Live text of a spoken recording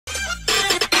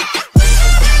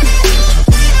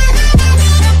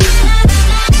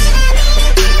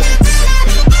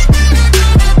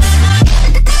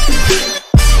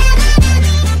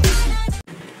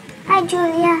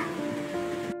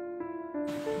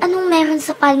Meron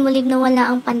sa palmolive na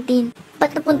wala ang pantin.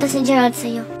 Ba't napunta si Gerald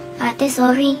sa'yo? Ate,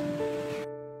 sorry.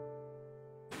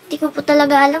 Hindi ko po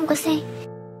talaga alam kasi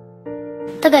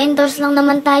taga-endorse lang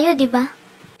naman tayo, di ba?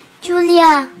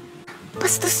 Julia,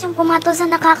 bastos yung pumatol sa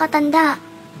nakakatanda.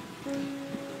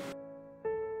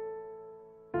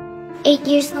 8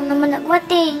 years lang naman nagwat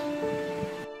eh.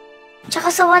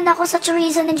 Tsaka sawan ako sa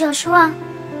chorizo ni Joshua.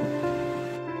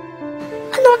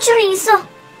 Anong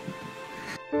chorizo?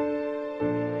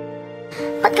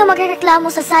 Ba't ka magreklamo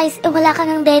sa size wala ka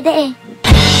ng dede eh?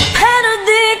 Pero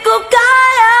di ko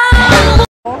kaya!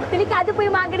 Delikado po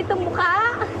yung mga ganitong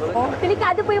mukha.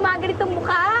 Delikado po yung mga ganitong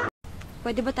mukha.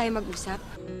 Pwede ba tayo mag-usap?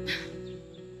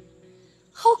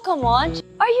 Oh, come on.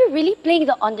 Are you really playing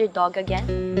the underdog again?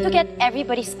 To get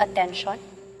everybody's attention?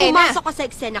 Pumasok ka sa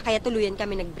eksena kaya tuluyan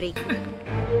kami nag-break.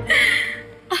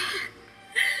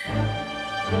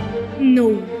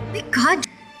 No. My God!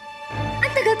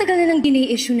 Ang tagal-tagal na ng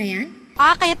issue na yan?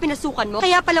 Kaya pinasukan mo?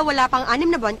 Kaya pala wala pang 6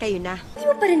 na buwan kayo na. Hindi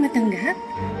mo pa rin matanggap?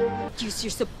 Use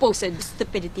your supposed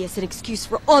stupidity as an excuse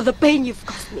for all the pain you've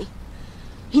caused me.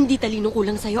 Hindi talino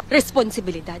kulang sa'yo,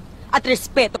 responsibilidad at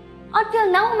respeto.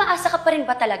 Until now, umaasa ka pa rin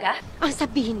ba talaga? Ang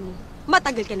sabihin mo,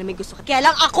 matagal ka na may gusto ka. Kaya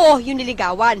lang ako yung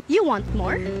niligawan. You want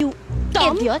more? You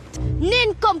dumb Idiot?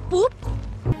 nincompoop?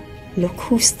 Look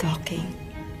who's talking.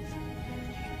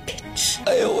 Bitch.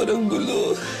 Ayaw ko ng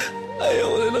gulo. Ayaw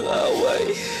ko na ng away.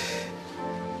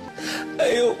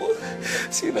 Ayaw ko.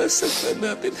 Sinasaktan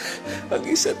natin ang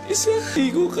isa't isa. Hindi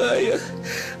ko kaya.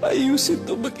 Ayusin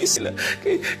to mag-isa.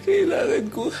 Kailangan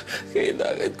ko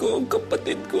ang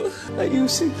kapatid ko.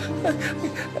 Ayusin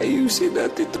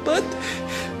natin to. But,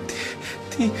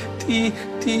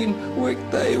 teamwork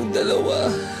tayong dalawa.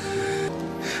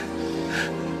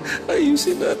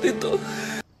 Ayusin natin to.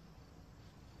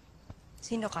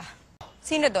 Sino ka?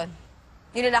 Sino doon?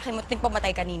 Yung lalaki mo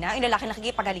pamatay kanina? Yung lalaki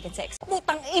nakikipagalitan sa ex?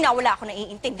 Putang ina, wala ako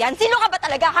naiintindihan. Sino ka ba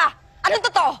talaga, ha? Anong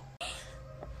totoo?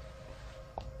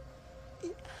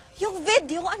 Yung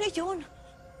video, ano yun?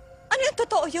 Ano yung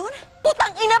totoo yun?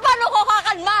 Putang ina, paano ko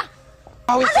kakalma?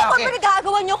 Ano ba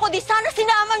pinagagawa niyo ko? Di sana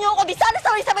sinama niyo ko. Di sana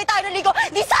sabay-sabay tayo naligo.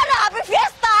 Di sana happy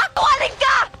fiesta! Tuwaling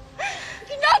ka!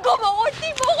 Ginago mo ko,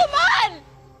 hindi mo ko mahal!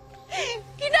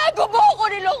 Ginago mo ko,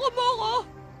 niloko mo ko!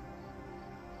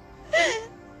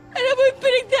 Alam mo yung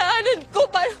pinagdaanan ko,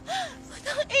 parang,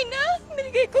 putang ina,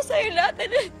 binigay ko sa'yo lahat,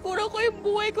 kurang ko yung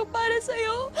buhay ko para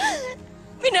sa'yo.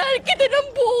 Minahal kita ng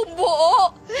buong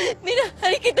buo.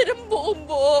 Minahal kita ng buong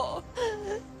buo.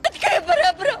 At kaya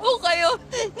para-para ko kayo,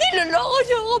 niloloko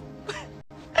niyo ko.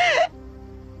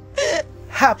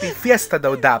 Happy Fiesta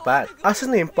daw dapat.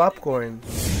 Asan na yung popcorn?